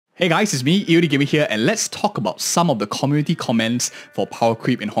Hey guys, it's me, EODGamer here, and let's talk about some of the community comments for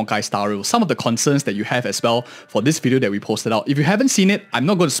Powercreep in Honkai Star Rail, some of the concerns that you have as well for this video that we posted out. If you haven't seen it, I'm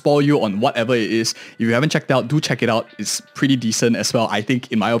not going to spoil you on whatever it is. If you haven't checked it out, do check it out. It's pretty decent as well, I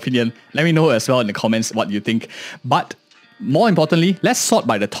think, in my opinion. Let me know as well in the comments what you think. But more importantly, let's sort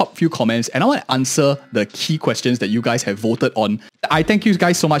by the top few comments, and I want to answer the key questions that you guys have voted on. I thank you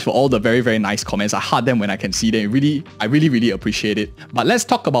guys so much for all the very, very nice comments. I heart them when I can see them. I really appreciate it. But let's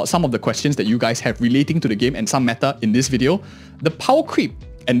talk about some of the questions that you guys have relating to the game and some meta in this video. The power creep,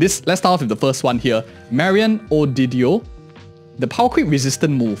 and this, let's start off with the first one here. Marian Odidio. The power creep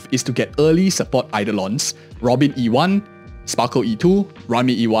resistant move is to get early support Eidolons, Robin E1, Sparkle E2,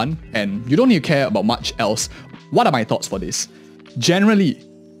 Rami E1, and you don't need to care about much else. What are my thoughts for this? Generally,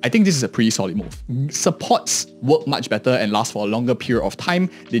 I think this is a pretty solid move. Supports work much better and last for a longer period of time.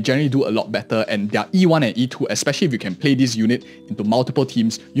 They generally do a lot better, and their E1 and E2, especially if you can play this unit into multiple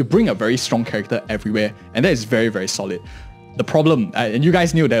teams, you bring a very strong character everywhere, and that is very, very solid. The problem, and you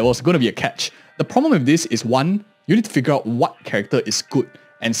guys knew there was going to be a catch. The problem with this is, one, you need to figure out what character is good.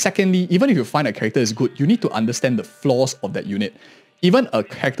 And secondly, even if you find a character is good, you need to understand the flaws of that unit. Even a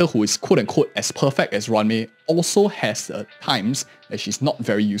character who is quote-unquote as perfect as Ranmei also has times that she's not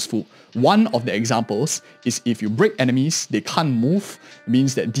very useful. One of the examples is if you break enemies, they can't move,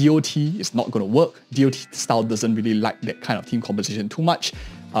 means that DOT is not going to work. DOT style doesn't really like that kind of team composition too much.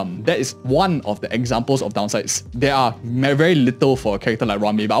 That is one of the examples of downsides. There are very little for a character like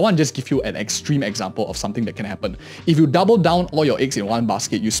Ranmei, but I want to just give you an extreme example of something that can happen. If you double down all your eggs in one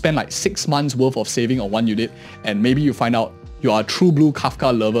basket, you spend like 6 months worth of saving on one unit, and maybe you find out you are a true blue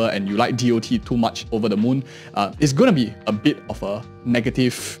Kafka lover and you like DOT too much over the moon, it's going to be a bit of a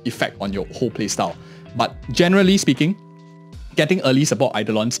negative effect on your whole playstyle. But generally speaking, getting early support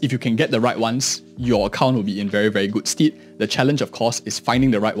Eidolons, if you can get the right ones, your account will be in very, very good stead. The challenge, of course, is finding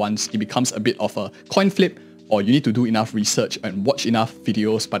the right ones. It becomes a bit of a coin flip, or you need to do enough research and watch enough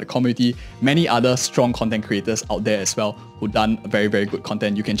videos by the community. Many other strong content creators out there as well who done very, very good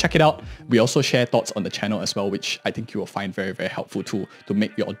content. You can check it out. We also share thoughts on the channel as well, which I think you will find very, very helpful to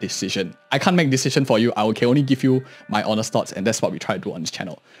make your decision. I can't make decision for you. I can only give you my honest thoughts, and that's what we try to do on this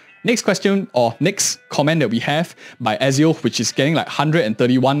channel. Next question, or next comment that we have by Ezio, which is getting like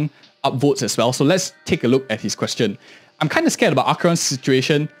 131 upvotes as well. So let's take a look at his question. I'm kind of scared about Akirion's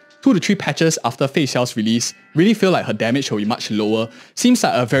situation. 2 to 3 patches after Fei Xiao's release, really feel like her damage will be much lower. Seems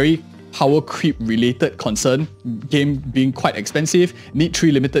like a very power creep related concern, game being quite expensive, need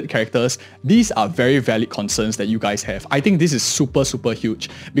 3 limited characters. These are very valid concerns that you guys have. I think this is super huge,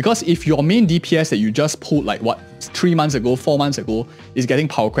 because if your main DPS that you just pulled like what, 3 months ago, 4 months ago is getting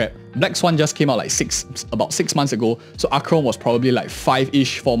power creep, Black Swan just came out like about 6 months ago, so Akirion was probably like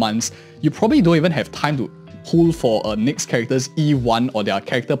 5-ish, 4 months. You probably don't even have time to pull for a next character's E1 or their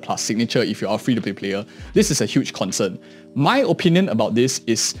character plus signature if you are a free-to-play player. This is a huge concern. My opinion about this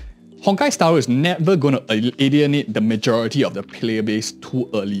is Honkai Star Rail is never going to alienate the majority of the player base too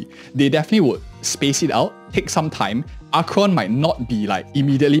early. They definitely would space it out, take some time. Akirion might not be like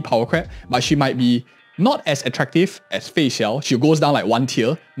immediately power creep, but she might be not as attractive as Fei Xiao. She goes down like 1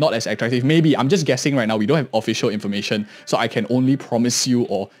 tier, not as attractive. Maybe, I'm just guessing right now, we don't have official information, so I can only promise you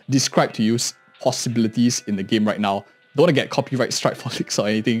or describe to you possibilities in the game right now. Don't want to get copyright strike for leaks or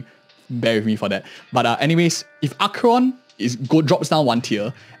anything, bear with me for that. But anyways, if Akirion drops down 1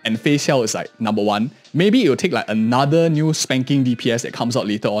 tier and Fei Xiao is like number 1, maybe it will take like another new spanking DPS that comes out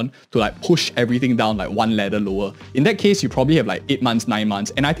later on to like push everything down like 1 ladder lower. In that case, you probably have like 8 months, 9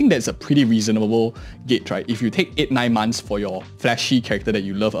 months, and I think that's a pretty reasonable gauge, right? If you take 8-9 months for your flashy character that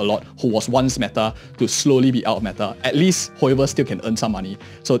you love a lot, who was once meta, to slowly be out of meta, at least however still can earn some money.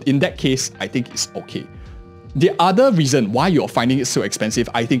 So in that case, I think it's okay. The other reason why you're finding it so expensive,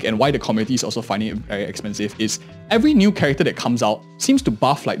 I think, and why the community is also finding it very expensive, is every new character that comes out seems to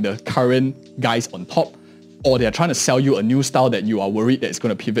buff like the current guys on top, or they're trying to sell you a new style that you are worried that it's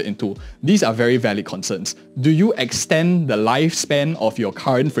going to pivot into. These are very valid concerns. Do you extend the lifespan of your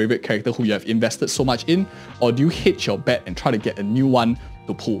current favorite character who you have invested so much in, or do you hedge your bet and try to get a new one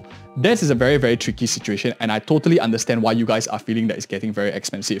to pull? This is a very, very tricky situation, and I totally understand why you guys are feeling that it's getting very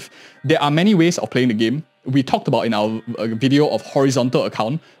expensive. There are many ways of playing the game. We talked about in our video of horizontal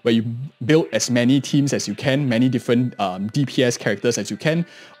account, where you build as many teams as you can, many different DPS characters as you can,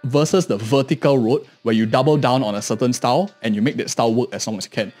 versus the vertical road, where you double down on a certain style and you make that style work as long as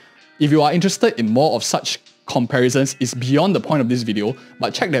you can. If you are interested in more of such comparisons, it's beyond the point of this video,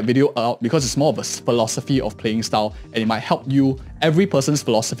 but check that video out because it's more of a philosophy of playing style and it might help you. Every person's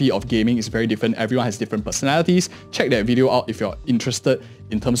philosophy of gaming is very different. Everyone has different personalities. Check that video out if you're interested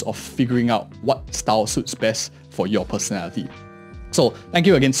in terms of figuring out what style suits best for your personality. So thank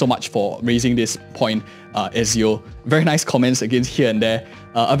you again so much for raising this point, Ezio. Very nice comments against here and there.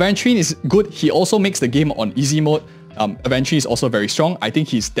 Aventurine is good. He also makes the game on easy mode. Aventurine is also very strong. I think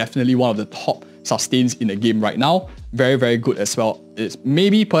he's definitely one of the top sustains in the game right now. Very, very good as well. It's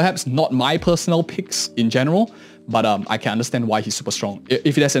maybe perhaps not my personal picks in general, but I can understand why he's super strong.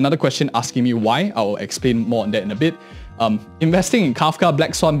 If there's another question asking me why, I'll explain more on that in a bit. Investing in Kafka,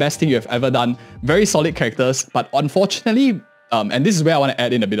 Black Swan, best thing you have ever done. Very solid characters, but unfortunately, and this is where I want to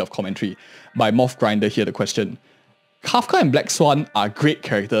add in a bit of commentary by Moth Grinder here, the question. Kafka and Black Swan are great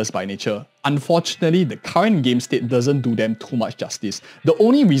characters by nature. Unfortunately, the current game state doesn't do them too much justice. The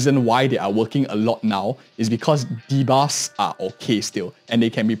only reason why they are working a lot now is because debuffs are okay still, and they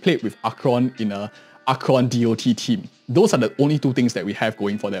can be played with Akirion in a Akirion DOT team. Those are the only two things that we have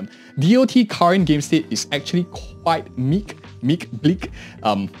going for them. DOT current game state is actually quite bleak.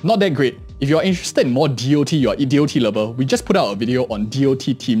 Not that great. If you're interested in more DOT, you're a DOT lover, we just put out a video on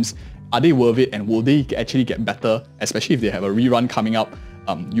DOT teams. Are they worth it, and will they actually get better, especially if they have a rerun coming up?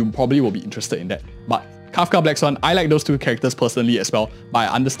 You probably will be interested in that. But Kafka, Black Swan, I like those two characters personally as well, but I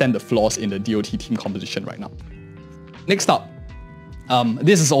understand the flaws in the DOT team composition right now. Next up,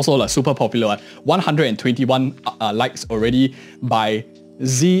 this is also a super popular one. 121 likes already by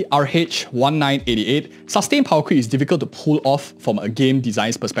ZRH1988. Sustained power creep is difficult to pull off from a game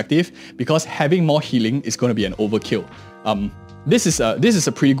design's perspective because having more healing is going to be an overkill. This is a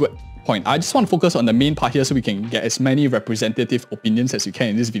pretty good point. I just want to focus on the main part here so we can get as many representative opinions as we can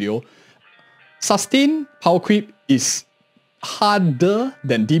in this video. Sustained power creep is harder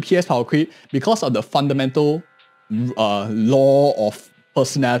than DPS power creep because of the fundamental law of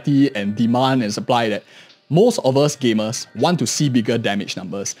personality and demand and supply that most of us gamers want to see bigger damage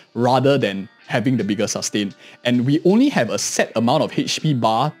numbers rather than having the bigger sustain. And we only have a set amount of HP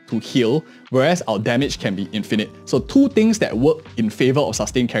bar to heal, whereas our damage can be infinite. So two things that work in favor of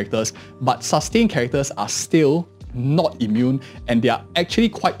sustained characters, but sustained characters are still not immune and they are actually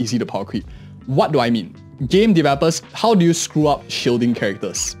quite easy to power creep. What do I mean? Game developers, how do you screw up shielding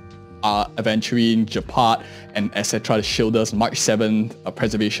characters? Aventurine, Japart, and etc. The shielders, March 7,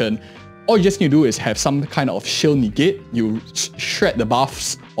 preservation. All you just need to do is have some kind of shield negate. You shred the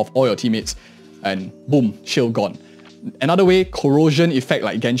buffs of all your teammates and boom, shield gone. Another way, corrosion effect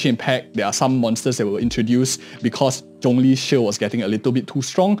like Genshin Impact. There are some monsters that were introduced because Zhongli's shield was getting a little bit too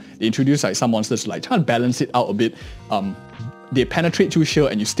strong. They introduced like some monsters to like try to balance it out a bit. They penetrate through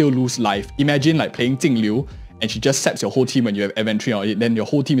shield and you still lose life. Imagine like playing Jingliu and she just saps your whole team when you have Aventurine on it, then your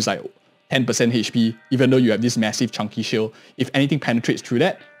whole team is like 10% HP, even though you have this massive chunky shield. If anything penetrates through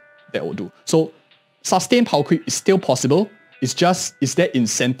that, that will do. So sustained power creep is still possible. It's just, is there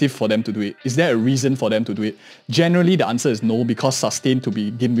incentive for them to do it? Is there a reason for them to do it? Generally, the answer is no, because sustain to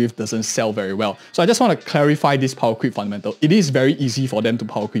begin with doesn't sell very well. So I just want to clarify this power creep fundamental. It is very easy for them to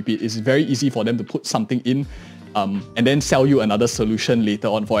power creep it. It's very easy for them to put something in and then sell you another solution later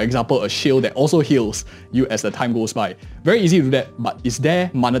on. For example, a shield that also heals you as the time goes by. Very easy to do that, but is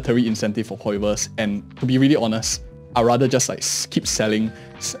there monetary incentive for Hoivers? And to be really honest, I'd rather just like keep selling,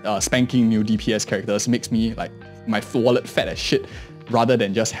 spanking new DPS characters. Makes me like my wallet fat as shit, rather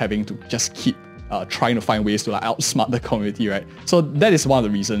than just having to just keep trying to find ways to like outsmart the community, right? So that is one of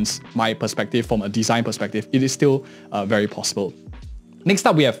the reasons, my perspective, from a design perspective, it is still very possible. Next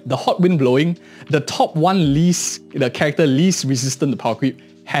up, we have the hot wind blowing. The top one the character least resistant to power creep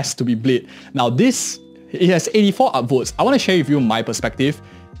has to be Blade. Now this, it has 84 upvotes. I want to share with you my perspective.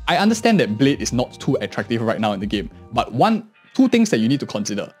 I understand that Blade is not too attractive right now in the game, but two things that you need to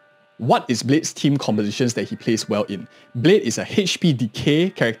consider. What is Blade's team compositions that he plays well in? Blade is a HP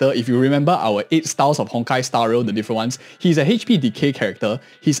decay character. If you remember our 8 styles of Honkai Star Rail, the different ones, he's a HP decay character.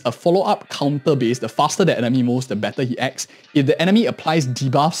 He's a follow-up counter base. The faster the enemy moves, the better he acts. If the enemy applies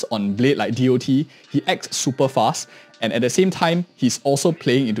debuffs on Blade like DOT, he acts super fast. And at the same time, he's also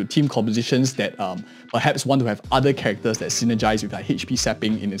playing into team compositions that perhaps want to have other characters that synergize with like HP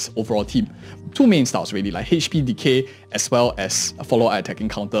sapping in its overall team. Two main styles really, like HP decay as well as a follow-up attacking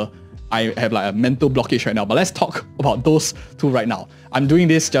counter. I have like a mental blockage right now, but let's talk about those two right now. I'm doing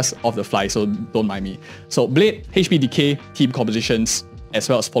this just off the fly, so don't mind me. So Blade, HP decay, team compositions, as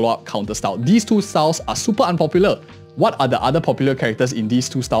well as follow-up counter style. These two styles are super unpopular. What are the other popular characters in these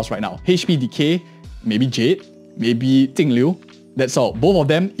two styles right now? HP decay, maybe Jade, maybe Jingliu. That's all. Both of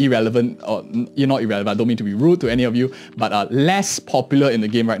them irrelevant, or you're not irrelevant, I don't mean to be rude to any of you, but less popular in the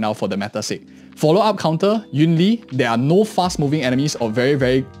game right now for the meta sake. Follow-up counter, Yunli, there are no fast-moving enemies or very,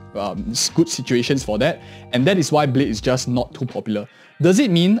 very good situations for that, and that is why Blade is just not too popular. Does it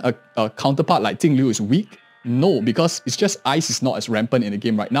mean a counterpart like Jingliu is weak? No, because it's just ice is not as rampant in the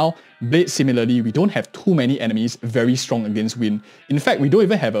game right now. Blade, similarly, we don't have too many enemies very strong against wind. In fact, we don't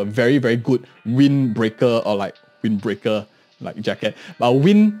even have a very, very good windbreaker or like windbreaker like jacket, but a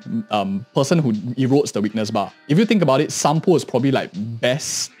wind person who erodes the weakness bar. If you think about it, Sampo is probably like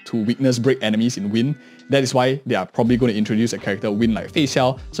best to weakness break enemies in wind. That is why they are probably going to introduce a character wind like Fei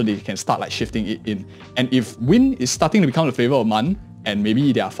Xiao, so they can start like shifting it in. And if wind is starting to become the flavor of month, and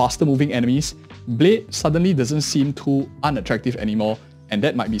maybe they are faster moving enemies, Blade suddenly doesn't seem too unattractive anymore, and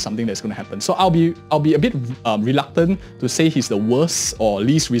that might be something that's going to happen. So I'll be a bit reluctant to say he's the worst or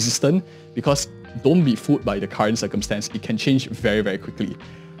least resistant, because don't be fooled by the current circumstance. It can change very, very quickly.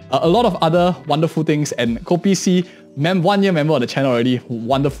 A lot of other wonderful things, and KopiC, 1 year member of the channel already,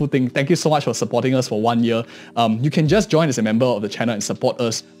 wonderful thing. Thank you so much for supporting us for 1 year. You can just join as a member of the channel and support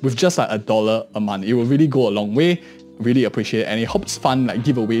us with just like $1 a month. It will really go a long way. Really appreciate it, and it helps fund like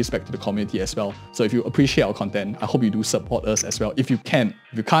giveaways back to the community as well. So if you appreciate our content, I hope you do support us as well. If you can.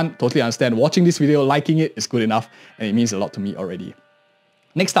 If you can't, totally understand. Watching this video, liking it is good enough, and it means a lot to me already.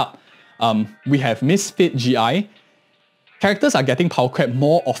 Next up, we have Misfit GI. Characters are getting Powercreep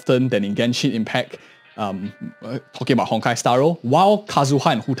more often than in Genshin Impact. Talking about Honkai Star Rail, while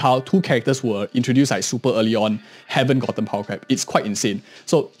Kazuha and Hu Tao, 2 characters who were introduced like super early on, haven't gotten Powercreep. It's quite insane.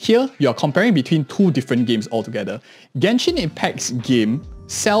 So here, you're comparing between 2 different games altogether. Genshin Impact's game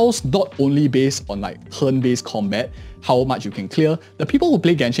sells not only based on like turn-based combat, how much you can clear. The people who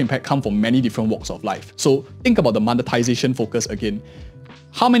play Genshin Impact come from many different walks of life. So think about the monetization focus again.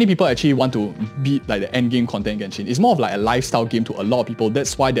 How many people actually want to beat like the end game content in Genshin? It's more of like a lifestyle game to a lot of people.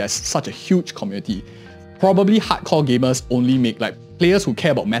 That's why there's such a huge community. Probably hardcore gamers only make like players who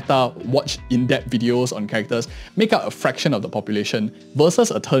care about meta, watch in-depth videos on characters, make up a fraction of the population, versus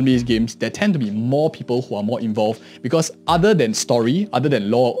a turn-based games, there tend to be more people who are more involved, because other than story, other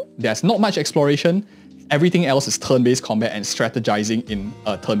than lore, there's not much exploration. Everything else is turn-based combat and strategizing in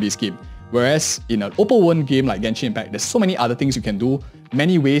a turn-based game. Whereas in an open world game like Genshin Impact, there's so many other things you can do,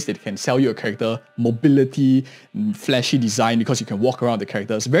 many ways that can sell you a character, mobility, flashy design because you can walk around the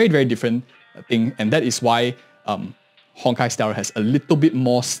characters, very, very different thing, and that is why Honkai Star Rail has a little bit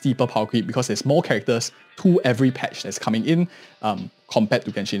more steeper power creep, because there's more characters to every patch that's coming in compared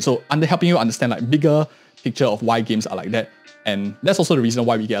to Genshin. So helping you understand like bigger picture of why games are like that, and that's also the reason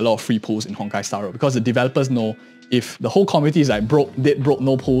why we get a lot of free pulls in Honkai Star Rail, because the developers know if the whole community is like broke, dead broke,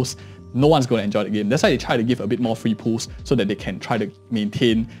 no pulls, no one's going to enjoy the game. That's why they try to give a bit more free pulls so that they can try to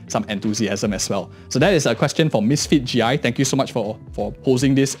maintain some enthusiasm as well. So that is a question from Misfit GI. Thank you so much for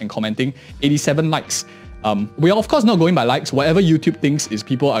posing this and commenting. 87 likes. We are of course not going by likes. Whatever YouTube thinks is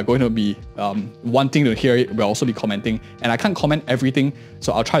people are going to be wanting to hear it, we'll also be commenting. And I can't comment everything,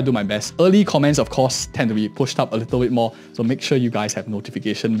 so I'll try to do my best. Early comments, of course, tend to be pushed up a little bit more, so make sure you guys have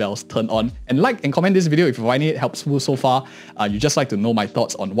notification bells turned on. And like and comment this video if you're finding it helpful so far. You just like to know my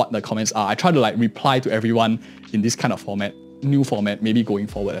thoughts on what the comments are. I try to like reply to everyone in this kind of format, new format, maybe going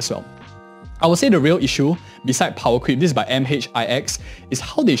forward as well. I would say the real issue, beside power creep, this is by MHIX, is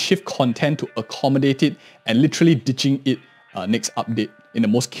how they shift content to accommodate it and literally ditching it next update in the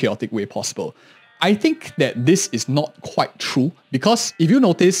most chaotic way possible. I think that this is not quite true, because if you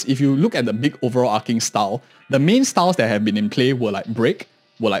notice, if you look at the big overall arcing style, the main styles that have been in play were like break,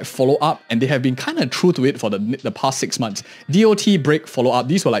 were like follow up, and they have been kind of true to it for the past 6 months. DOT, break, follow up,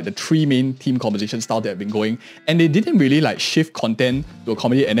 these were like the 3 main team composition style that have been going, and they didn't really like shift content to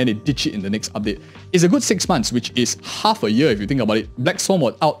accommodate and then they ditch it in the next update. It's a good 6 months, which is half a year if you think about it. Black Swan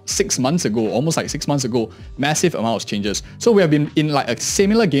was out 6 months ago, almost like 6 months ago, massive amount of changes. So we have been in like a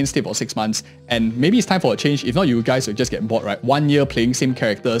similar game state for 6 months, and maybe it's time for a change. If not, you guys will just get bored, right? 1 year playing same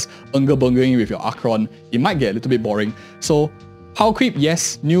characters, bungering with your Akirion, it might get a little bit boring. So power creep,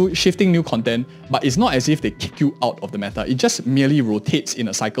 yes, shifting new content, but it's not as if they kick you out of the meta. It just merely rotates in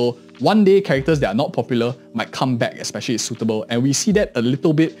a cycle. One day, characters that are not popular might come back, especially if suitable, and we see that a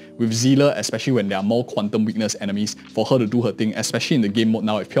little bit with Zila, especially when there are more quantum weakness enemies for her to do her thing, especially in the game mode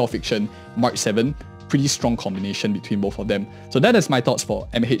now with Pure Fiction, March 7. Pretty strong combination between both of them. So that is my thoughts for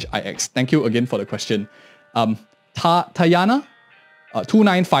MHIX. Thank you again for the question. Tayana?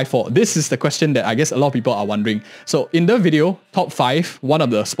 2954. This is the question that I guess a lot of people are wondering. So in the video, top 5, one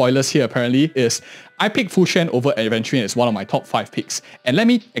of the spoilers here apparently is I picked Fushen over Aventurine as one of my top 5 picks. And let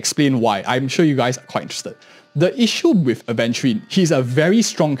me explain why. I'm sure you guys are quite interested. The issue with Aventurine, he's a very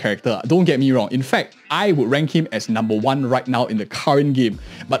strong character, don't get me wrong. In fact, I would rank him as number 1 right now in the current game.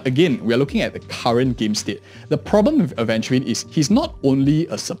 But again, we're looking at the current game state. The problem with Aventurine is he's not only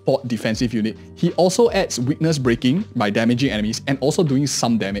a support defensive unit, he also adds weakness breaking by damaging enemies and also doing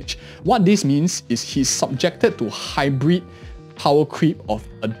some damage. What this means is he's subjected to hybrid power creep of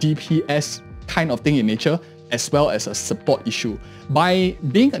a DPS kind of thing in nature, as well as a support issue. By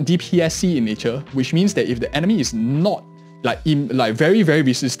being a DPSC in nature, which means that if the enemy is not very, very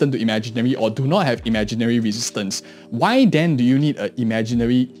resistant to imaginary or do not have imaginary resistance, why then do you need an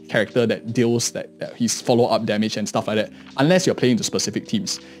imaginary character that deals his follow-up damage and stuff like that, unless you're playing to specific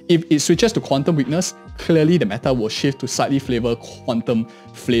teams? If it switches to quantum weakness, clearly the meta will shift to slightly favor quantum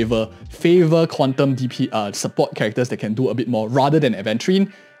DP support characters that can do a bit more rather than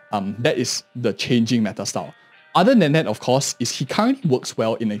Aventurine. That is the changing meta style. Other than that, of course, is he currently works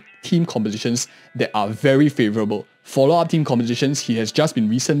well in team compositions that are very favorable. Follow-up team compositions, he has just been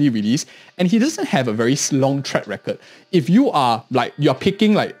recently released, and he doesn't have a very long track record. If you're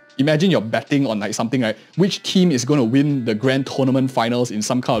picking, imagine you're betting on something which team is going to win the grand tournament finals in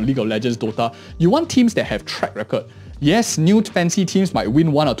some kind of League of Legends Dota, you want teams that have track record. Yes, new fancy teams might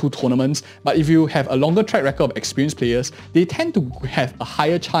win 1 or 2 tournaments, but if you have a longer track record of experienced players, they tend to have a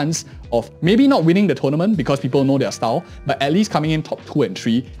higher chance of maybe not winning the tournament because people know their style, but at least coming in top 2 and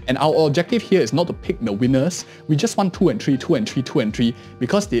 3. And our objective here is not to pick the winners. We just want 2 and 3, 2 and 3, 2 and 3,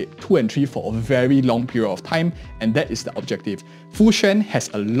 because they're 2 and 3 for a very long period of time, and that is the objective. Fucc has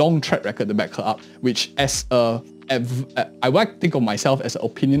a long track record to back her up, which I like to think of myself as an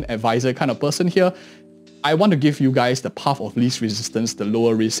opinion advisor kind of person here. I want to give you guys the path of least resistance, the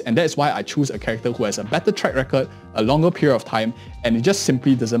lower risk, and that's why I choose a character who has a better track record, a longer period of time, and it just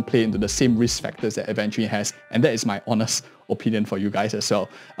simply doesn't play into the same risk factors that Aventurine has, and that is my honest opinion for you guys as well.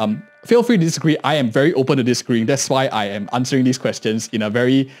 Feel free to disagree. I am very open to disagreeing. That's why I am answering these questions in a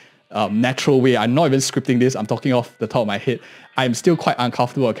very natural way. I'm not even scripting this. I'm talking off the top of my head. I'm still quite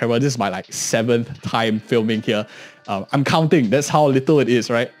uncomfortable on camera. This is my 7th time filming here. I'm counting. That's how little it is,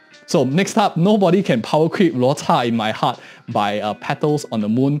 right? So next up, nobody can power creep Lota in my heart by Petals on the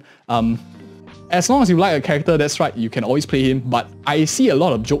Moon. As long as you like a character, that's right, you can always play him, but I see a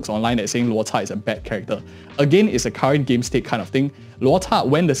lot of jokes online that saying Lota is a bad character. Again, it's a current game state kind of thing. Lota,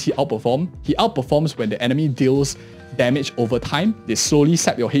 when does he outperform? He outperforms when the enemy deals damage over time, they slowly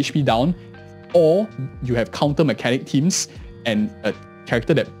sap your HP down, or you have counter mechanic teams and a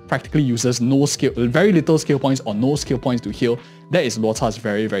character that practically uses very little skill points or no skill points to heal. That is Lota's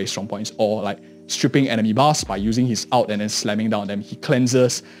very, very strong points. Or stripping enemy buffs by using his ult and then slamming down them. He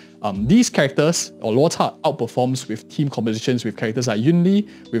cleanses. These characters, or Lota, outperforms with team compositions with characters like Yunli,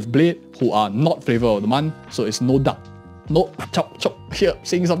 with Blade, who are not flavor of the month. So it's no doubt. Here,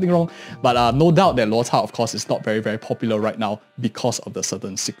 saying something wrong. But no doubt that Lota, of course, is not very, very popular right now because of the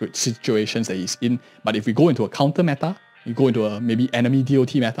certain secret situations that he's in. But if we go into a counter meta, you go into a maybe enemy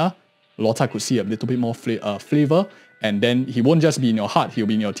DOT meta, Lota could see a little bit more flavor, and then he won't just be in your heart, he'll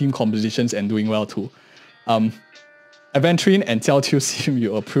be in your team compositions and doing well too. Aventurine and Telltale Sim,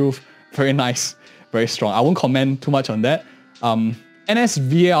 you approve. Very nice, very strong. I won't comment too much on that.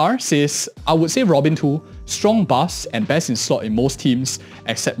 NSVAR says, I would say Robin too, strong buffs and best in slot in most teams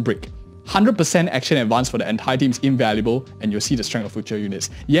except Brick. 100% action advance for the entire team is invaluable, and you'll see the strength of future units.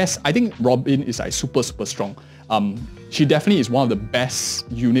 Yes, I think Robin is super, super strong. She definitely is one of the best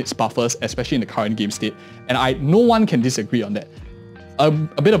units buffers, especially in the current game state, and no one can disagree on that.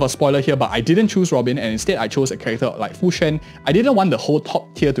 A bit of a spoiler here, but I didn't choose Robin, and instead I chose a character like Fucc. I didn't want the whole top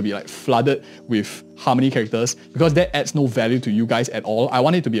tier to be flooded with Harmony characters, because that adds no value to you guys at all. I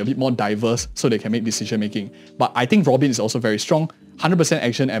want it to be a bit more diverse so they can make decision making. But I think Robin is also very strong. 100%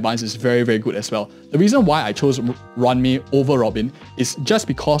 action advance is very, very good as well. The reason why I chose Runmei over Robin is just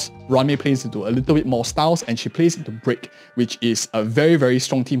because Runmei plays into a little bit more styles, and she plays into Break, which is a very, very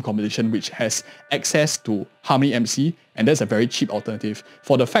strong team composition which has access to Harmony MC, and that's a very cheap alternative.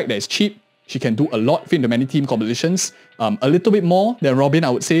 For the fact that it's cheap, she can do a lot fit into many team compositions, a little bit more than Robin, I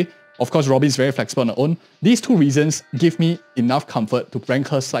would say. Of course, Robin is very flexible on her own. These two reasons give me enough comfort to rank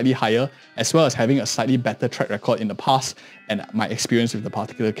her slightly higher, as well as having a slightly better track record in the past and my experience with the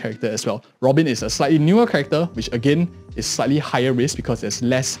particular character as well. Robin is a slightly newer character, which again is slightly higher risk because there's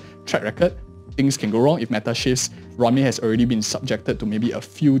less track record. Things can go wrong if meta shifts. Runmei has already been subjected to maybe a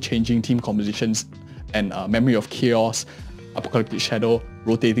few changing team compositions and Memory of Chaos, Apocalyptic Shadow,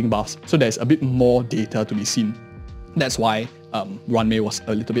 rotating buffs. So there's a bit more data to be seen. That's why Runmei was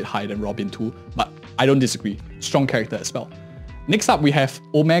a little bit higher than Robin too, but I don't disagree. Strong character as well. Next up, we have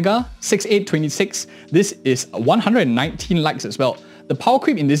Omega 6826. This is 119 likes as well. The power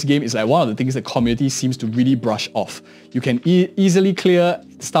creep in this game is one of the things the community seems to really brush off. You can easily clear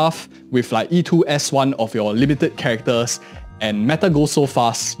stuff with E2, S1 of your limited characters, and meta goes so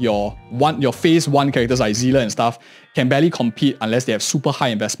fast, your phase 1 characters like Zila and stuff can barely compete unless they have super high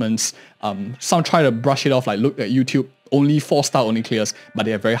investments. Some try to brush it off, look at YouTube, only 4-star only clears, but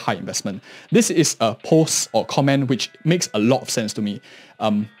they have very high investment. This is a post or comment which makes a lot of sense to me.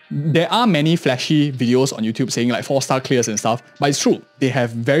 There are many flashy videos on YouTube saying like 4-star clears and stuff, but it's true. They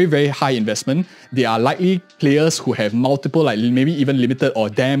have very, very high investment. They are likely players who have multiple, like maybe even limited or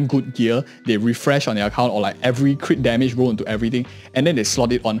damn good gear. They refresh on their account or like every crit damage roll into everything, and then they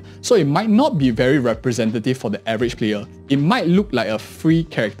slot it on. So it might not be very representative for the average player. It might look like a free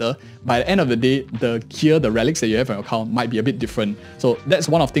character, but at the end of the day, the gear, the relics that you have on your account might be a bit different. So that's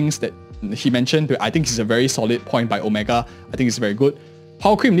one of the things that he mentioned. I think it's a very solid point by Omega. I think it's very good.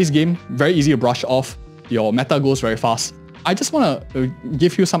 Powercreep in this game, very easy to brush off. Your meta goes very fast. I just want to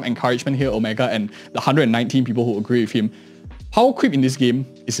give you some encouragement here, Omega, and the 119 people who agree with him. Powercreep in this game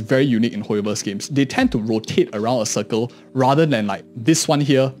is very unique in Hoyoverse games. They tend to rotate around a circle rather than like this one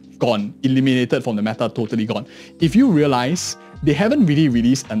here, gone, eliminated from the meta, totally gone. If you realize, they haven't really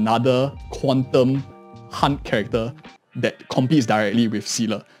released another quantum hunt character that competes directly with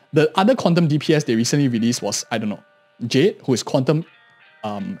Sealer. The other quantum DPS they recently released was, I don't know, Jade, who is quantum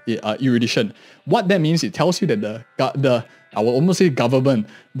erudition. What that means, it tells you that the I will almost say government,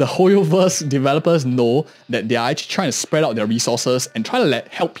 the Hoyoverse developers know that they are actually trying to spread out their resources and try to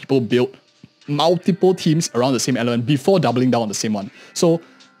help people build multiple teams around the same element before doubling down on the same one. So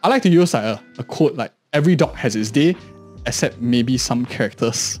I like to use like a quote like, every dog has its day, except maybe some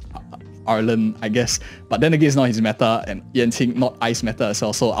characters, Arlen, I guess. But then again, it's not his meta, and Yenting, not Ice meta as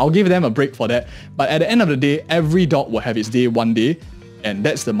well. So I'll give them a break for that. But at the end of the day, every dog will have its day one day. And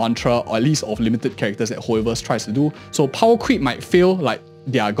that's the mantra, or at least of limited characters that Hoyoverse tries to do. So Powercreep might feel like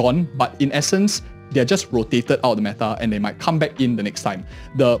they are gone, but in essence, they're just rotated out of the meta and they might come back in the next time.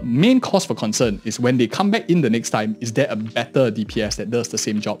 The main cause for concern is when they come back in the next time, is there a better DPS that does the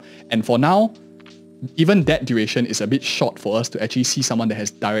same job? And for now, even that duration is a bit short for us to actually see someone that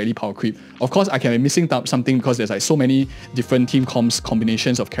has directly Powercreep. Of course, I can be missing something because there's like so many different team comms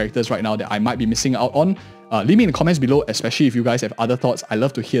combinations of characters right now that I might be missing out on. Leave me in the comments below, especially if you guys have other thoughts. I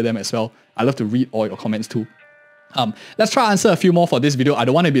love to hear them as well. I love to read all your comments too. Let's try to answer a few more for this video. I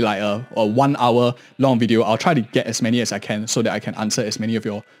don't want to be like a 1 hour long video. I'll try to get as many as I can so that I can answer as many of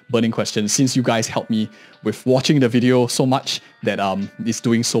your burning questions, since you guys helped me with watching the video so much that it's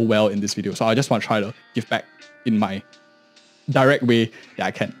doing so well in this video. So I just want to try to give back in my direct way that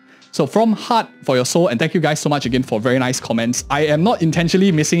I can. So from heart for your soul, and thank you guys so much again for very nice comments. I am not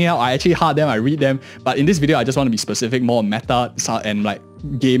intentionally missing out. I actually heart them, I read them. But in this video, I just want to be specific, more meta and like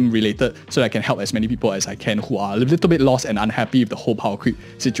game related, so that I can help as many people as I can who are a little bit lost and unhappy with the whole Powercreep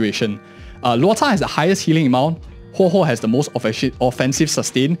situation. Luota has the highest healing amount. Ho-Ho has the most offensive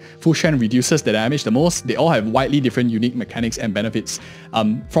sustain. Fushan reduces the damage the most. They all have widely different unique mechanics and benefits.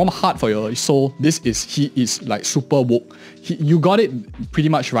 From heart for your soul, he is like super woke. You got it pretty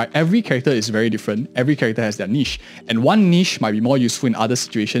much right. Every character is very different. Every character has their niche. And one niche might be more useful in other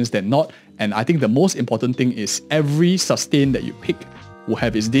situations than not. And I think the most important thing is every sustain that you pick will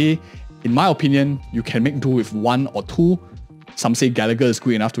have its day. In my opinion, you can make do with 1 or 2. Some say Gallagher is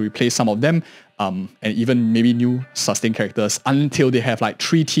good enough to replace some of them. And even maybe new sustain characters, until they have like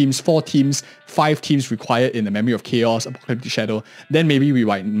 3 teams, 4 teams, 5 teams required in the Memory of Chaos, Apocalyptic Shadow. Then maybe we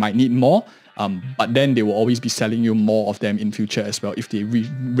might need more, but then they will always be selling you more of them in future as well if they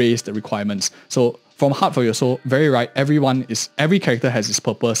raise the requirements. So from heart for your soul, very right. Every character has its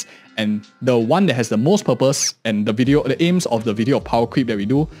purpose, and the one that has the most purpose and the aims of the video of Powercreep that we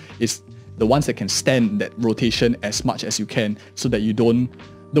do is the ones that can stand that rotation as much as you can, so that you don't.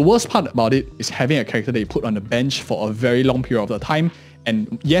 The worst part about it is having a character that you put on the bench for a very long period of the time,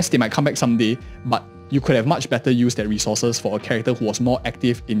 and yes, they might come back someday, but you could have much better used their resources for a character who was more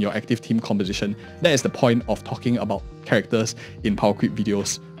active in your active team composition. That is the point of talking about characters in Powercreep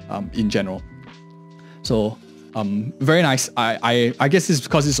videos in general. So very nice. I guess this is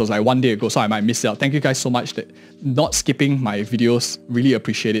because this was like 1 day ago, so I might miss it out. Thank you guys so much for not skipping my videos. Really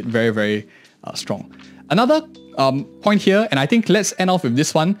appreciate it. Very, very strong. Another point here, and I think let's end off with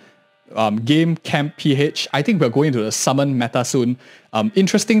this one. Game Camp PH. I think we're going into the summon meta soon.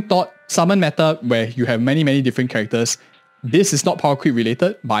 Interesting thought. Summon meta where you have many different characters. This is not Powercreep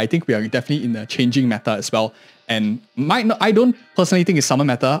related, but I think we are definitely in a changing meta as well. And I don't personally think it's summon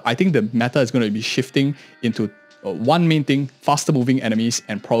meta. I think the meta is going to be shifting into one main thing, faster moving enemies,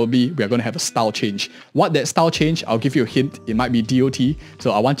 and probably we are going to have a style change. What that style change, I'll give you a hint, it might be DOT.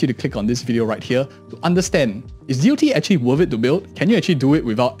 So I want you to click on this video right here to understand, is DOT actually worth it to build? Can you actually do it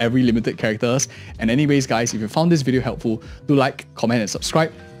without every limited characters? And anyways guys, if you found this video helpful, do like, comment and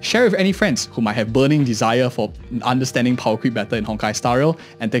subscribe. Share with any friends who might have burning desire for understanding Powercreep better in Honkai Star Rail.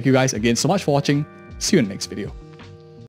 And thank you guys again so much for watching. See you in the next video.